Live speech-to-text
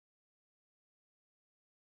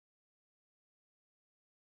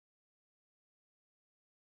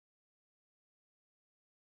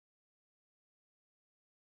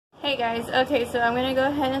Hey guys, okay, so I'm gonna go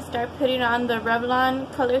ahead and start putting on the Revlon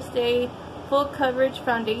Colorstay Full Coverage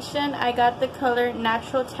Foundation. I got the color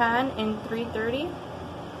Natural Tan in 330.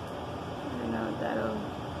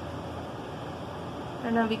 I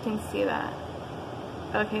don't know if you can see that.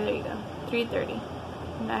 Okay, there you go. 330.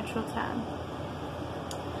 Natural Tan.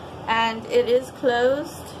 And it is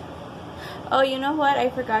closed. Oh, you know what?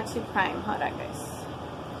 I forgot to prime. Hold on, guys.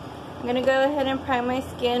 I'm gonna go ahead and prime my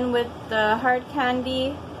skin with the Hard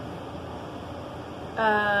Candy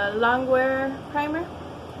Longwear primer.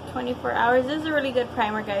 24 hours. This is a really good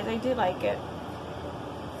primer, guys. I do like it.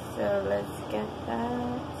 So let's get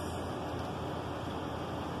that.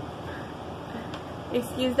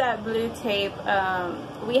 Excuse that blue tape.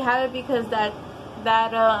 We have it because that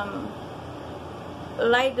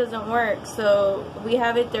light doesn't work, so we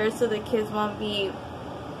have it there so the kids won't be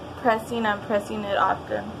pressing it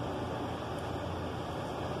often.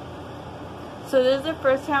 So this is the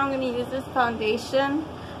first time I'm going to use this foundation.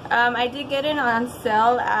 I did get it on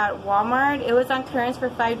sale at Walmart. It was on clearance for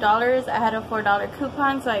 $5. I had a $4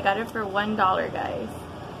 coupon, so I got it for $1, guys.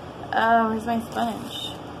 Where's my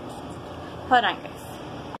sponge? Hold on,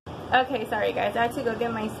 guys. Okay, sorry guys, I had to go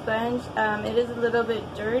get my sponge. It is a little bit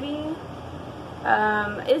dirty.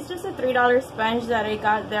 It's just a $3 sponge that I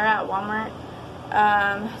got there at Walmart.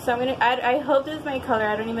 So I hope this is my color.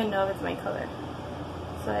 I don't even know if it's my color.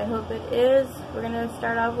 So I hope it is. We're going to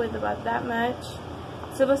start off with about that much.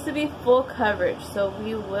 It's supposed to be full coverage, so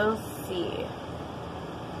we will see.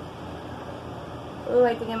 Oh,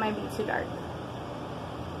 I think it might be too dark.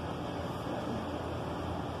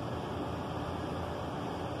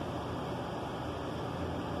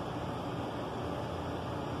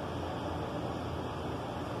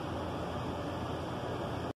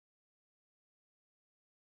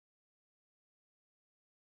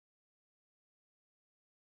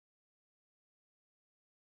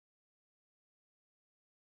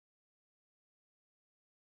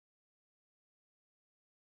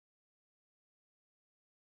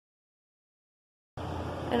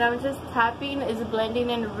 And I'm just tapping. It's blending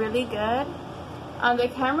in really good. On the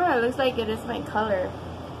camera it looks like it is my color,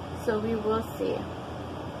 so we will see.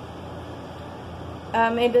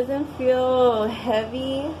 It doesn't feel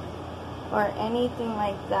heavy or anything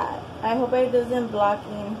like that. I hope it doesn't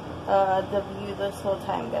blocking the view this whole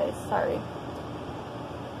time, guys. Sorry.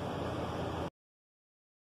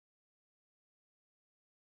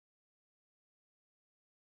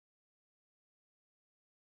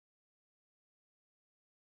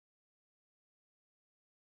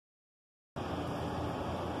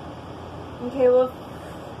 Okay, well,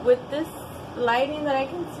 with this lighting that I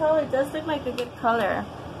can tell, it does look like a good color.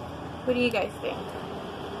 What do you guys think?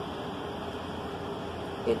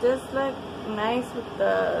 It does look nice with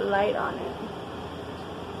the light on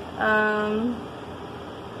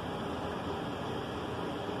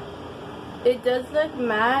it. It does look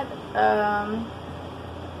matte,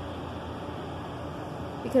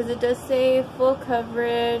 because it does say full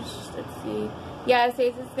coverage. Let's see. Yeah, it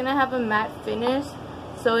says it's gonna have a matte finish.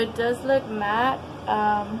 So it does look matte.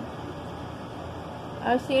 I'm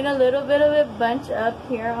seeing a little bit of it bunch up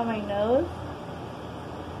here on my nose.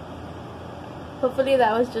 Hopefully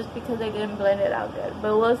that was just because I didn't blend it out good.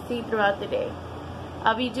 But we'll see throughout the day.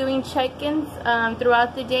 I'll be doing check-ins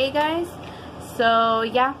throughout the day, guys. So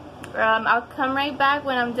yeah, I'll come right back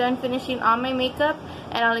when I'm done finishing all my makeup.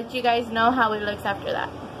 And I'll let you guys know how it looks after that.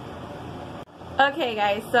 Okay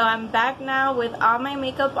guys, so I'm back now with all my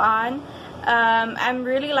makeup on. I'm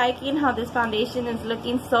really liking how this foundation is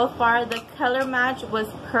looking so far. The color match was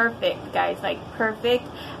perfect, guys, like perfect.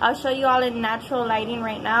 I'll show you all in natural lighting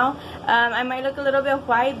right now. I might look a little bit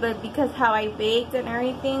white, but because how I baked and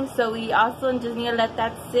everything, so we also just need to let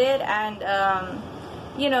that sit, and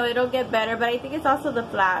you know, it'll get better. But I think it's also the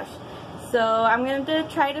flash. So I'm going to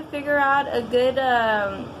try to figure out a good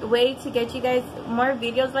way to get you guys more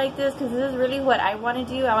videos like this, because this is really what I want to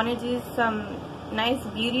do. I want to do some nice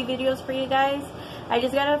beauty videos for you guys. I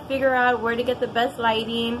just gotta figure out where to get the best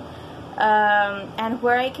lighting, and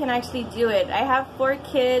where I can actually do it. I have 4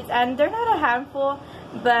 kids and they're not a handful,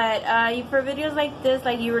 but for videos like this,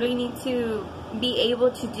 like, you really need to be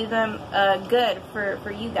able to do them good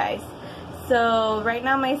for you guys. So right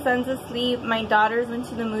now my son's asleep. My daughters went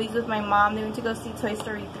to the movies with my mom. They went to go see Toy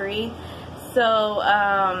Story 3. So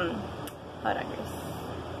hold on,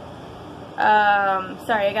 guys.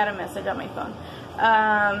 Sorry, I got a message on my phone.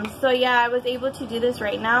 So yeah, I was able to do this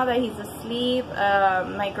right now that he's asleep.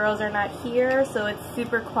 My girls are not here, so it's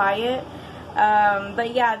super quiet.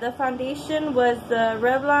 But yeah, the foundation was the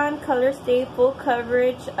Revlon Colorstay Full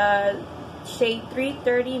Coverage shade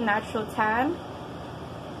 330 Natural Tan.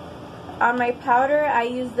 On my powder, I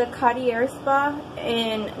use the Cartier Spa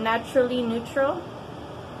in Naturally Neutral.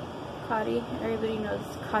 Everybody knows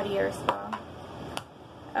Cartier Spa.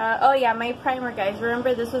 Oh yeah, my primer, guys.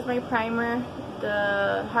 Remember, this was my primer,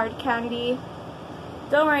 the hard candy.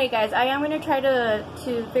 Don't worry, guys. I am going to try to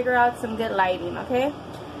figure out some good lighting, okay?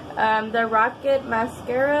 The Rocket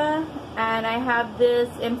Mascara. And I have this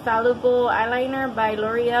Infallible Eyeliner by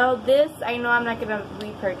L'Oreal. This, I know I'm not going to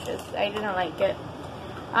repurchase. I didn't like it.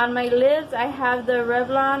 On my lids, I have the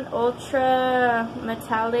Revlon Ultra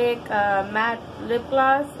Metallic Matte Lip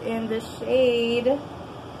Gloss in the shade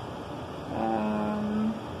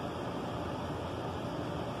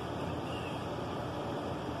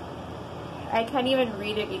I can't even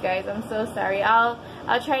read it, you guys. I'm so sorry. I'll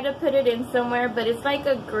try to put it in somewhere, but it's like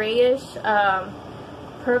a grayish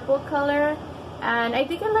purple color, and I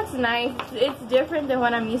think it looks nice. It's different than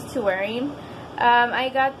what I'm used to wearing. I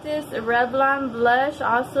got this Revlon blush.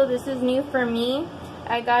 Also, this is new for me.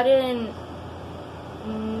 I got it in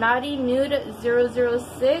Naughty Nude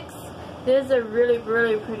 006. This is a really,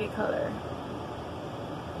 really pretty color.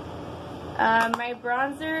 My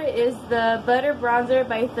bronzer is the Butter Bronzer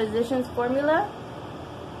by Physicians Formula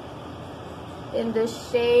in the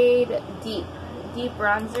shade Deep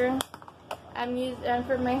Bronzer. And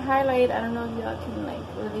for my highlight, I don't know if y'all can like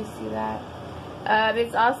really see that.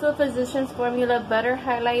 It's also Physicians Formula Butter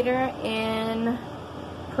Highlighter in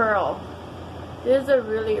Pearl. This is a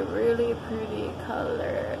really, really pretty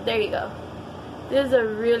color. There you go. This is a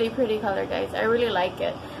really pretty color, guys. I really like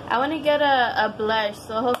it. I want to get a blush,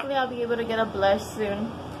 so hopefully I'll be able to get a blush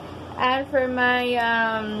soon. And for my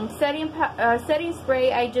setting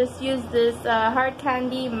spray, I just use this Hard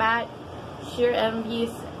Candy Matte Sheer Envy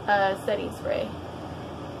setting spray.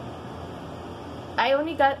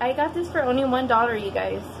 I got this for only $1, you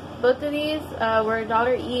guys. Both of these were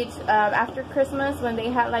 $1 each after Christmas when they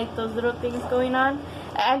had like those little things going on.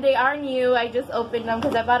 And they are new. I just opened them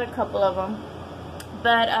because I bought a couple of them.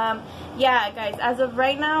 But yeah, guys, as of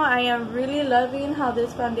right now, I am really loving how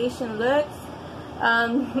this foundation looks.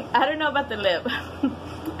 I don't know about the lip.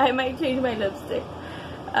 I might change my lipstick.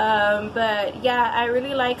 But yeah, I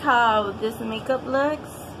really like how this makeup looks.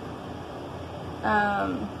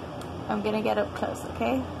 I'm gonna get up close,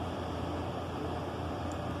 okay?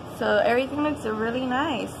 So everything looks really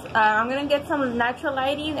nice. I'm gonna get some natural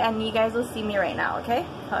lighting and you guys will see me right now, okay?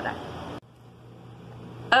 Hold on.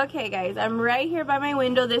 Okay, guys, I'm right here by my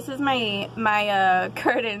window. This is my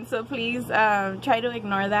curtain, so please try to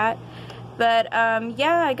ignore that. But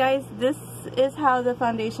yeah, guys, this is how the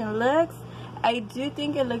foundation looks. I do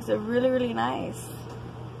think it looks really, really nice.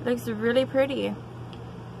 It looks really pretty.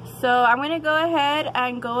 So I'm going to go ahead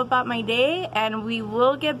and go about my day, and we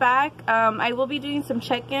will get back. I will be doing some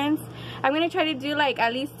check-ins. I'm going to try to do like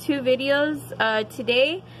at least 2 videos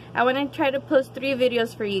today. I want to try to post 3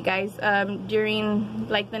 videos for you guys during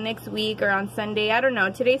like the next week or on Sunday. I don't know.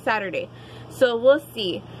 Today's Saturday, so we'll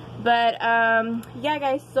see. But yeah,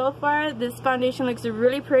 guys, so far this foundation looks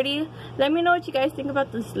really pretty. Let me know what you guys think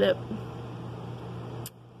about this lip.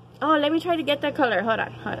 Oh, let me try to get that color. Hold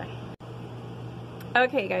on.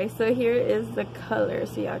 Okay, guys, so here is the color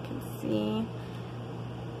so y'all can see.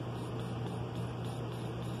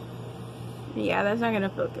 Yeah, that's not gonna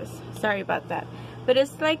focus. Sorry about that. But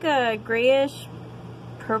it's like a grayish,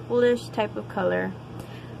 purplish type of color.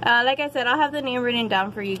 Like I said, I'll have the name written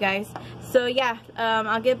down for you guys. So yeah,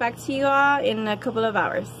 I'll get back to you all in a couple of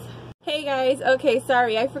hours. Hey guys, okay,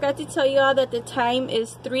 sorry, I forgot to tell you all that the time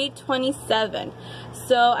is 3:27.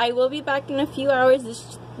 So I will be back in a few hours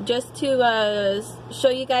just to show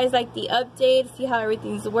you guys like the update, see how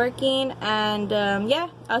everything's working, and yeah,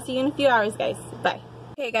 I'll see you in a few hours, guys. Bye.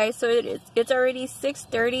 Okay guys, so it's already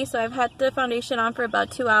 6:30, so I've had the foundation on for about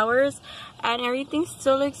 2 hours, and everything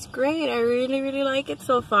still looks great. I really like it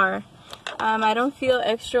so far. I don't feel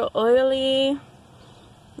extra oily,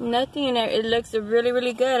 nothing. It looks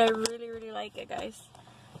really good. I really like it, guys.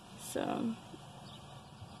 So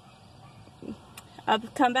I'll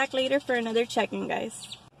come back later for another check-in,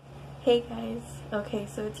 guys. Hey guys, okay,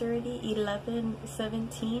 so it's already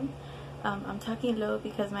 11:17. I'm talking low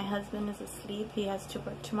because my husband is asleep. He has to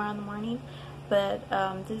work tomorrow in the morning. But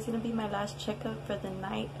this is going to be my last checkup for the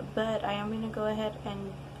night. But I am going to go ahead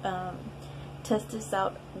and test this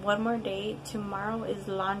out one more day. Tomorrow is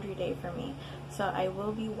laundry day for me. So I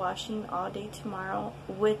will be washing all day tomorrow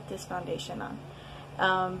with this foundation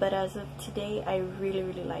on. But as of today, I really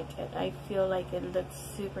like it. I feel like it looks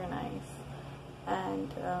super nice.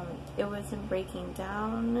 And it wasn't breaking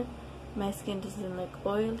down. My skin doesn't look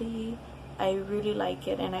oily. I really like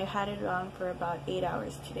it, and I had it on for about 8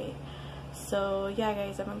 hours today. So yeah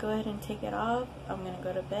guys, I'm gonna go ahead and take it off. I'm gonna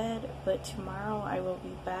go to bed, but tomorrow I will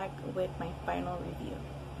be back with my final review.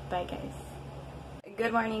 Bye guys.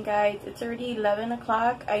 Good morning guys, it's already 11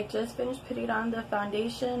 o'clock. I just finished putting on the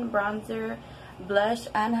foundation, bronzer, blush,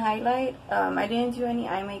 and highlight. I didn't do any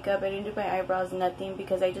eye makeup, I didn't do my eyebrows, nothing,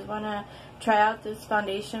 because I just want to try out this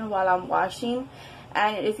foundation while I'm washing.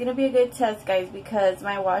 And it's going to be a good test guys, because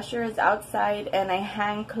my washer is outside and I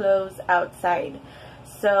hang clothes outside.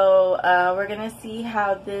 So we're going to see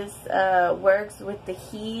how this works with the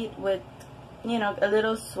heat, with, you know, a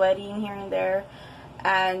little sweating here and there.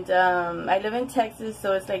 And I live in Texas,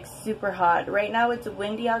 so it's like super hot. Right now it's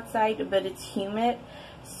windy outside, but it's humid.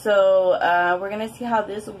 So we're going to see how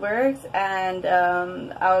this works. And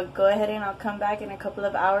I'll go ahead and I'll come back in a couple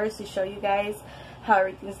of hours to show you guys how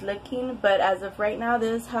everything's looking. But as of right now,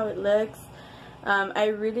 this is how it looks. I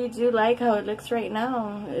really do like how it looks right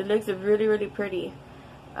now. It looks really, really pretty.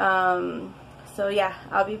 So yeah,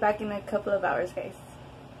 I'll be back in a couple of hours guys.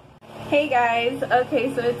 Hey guys,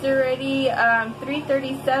 okay, so it's already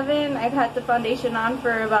 3:37. I've had the foundation on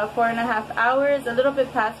for about 4.5 hours, a little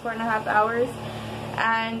bit past 4.5 hours,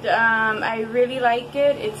 and I really like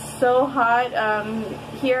it. It's so hot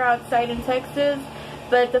here outside in Texas,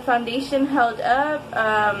 but the foundation held up.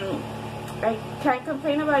 I can't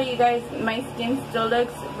complain about it, you guys. My skin still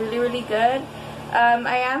looks really, really good.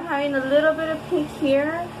 I am having a little bit of pink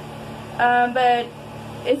here, but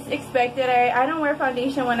it's expected. I don't wear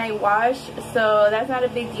foundation when I wash, so that's not a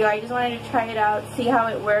big deal. I just wanted to try it out, see how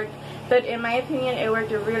it worked. But in my opinion, it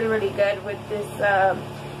worked really, really good with this,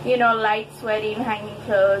 you know, light sweating, hanging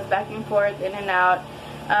clothes, back and forth, in and out.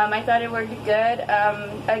 I thought it worked good.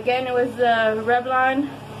 Again, it was the Revlon,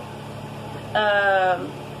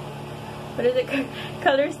 what is it?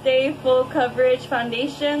 Colorstay Full Coverage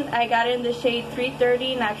Foundation. I got it in the shade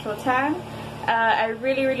 330 Natural Tan. I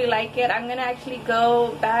really, really like it. I'm gonna actually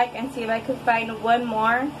go back and see if I could find one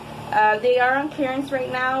more. They are on clearance right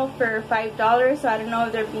now for $5, so I don't know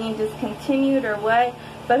if they're being discontinued or what,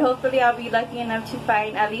 but hopefully I'll be lucky enough to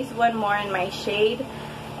find at least one more in my shade.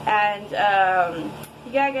 And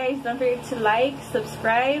yeah guys, don't forget to like,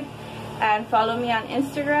 subscribe, and follow me on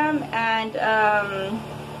Instagram. And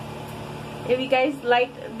if you guys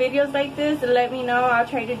like videos like this, let me know. I'll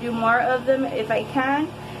try to do more of them if I can.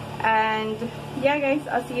 And yeah guys,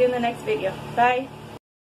 I'll see you in the next video. Bye.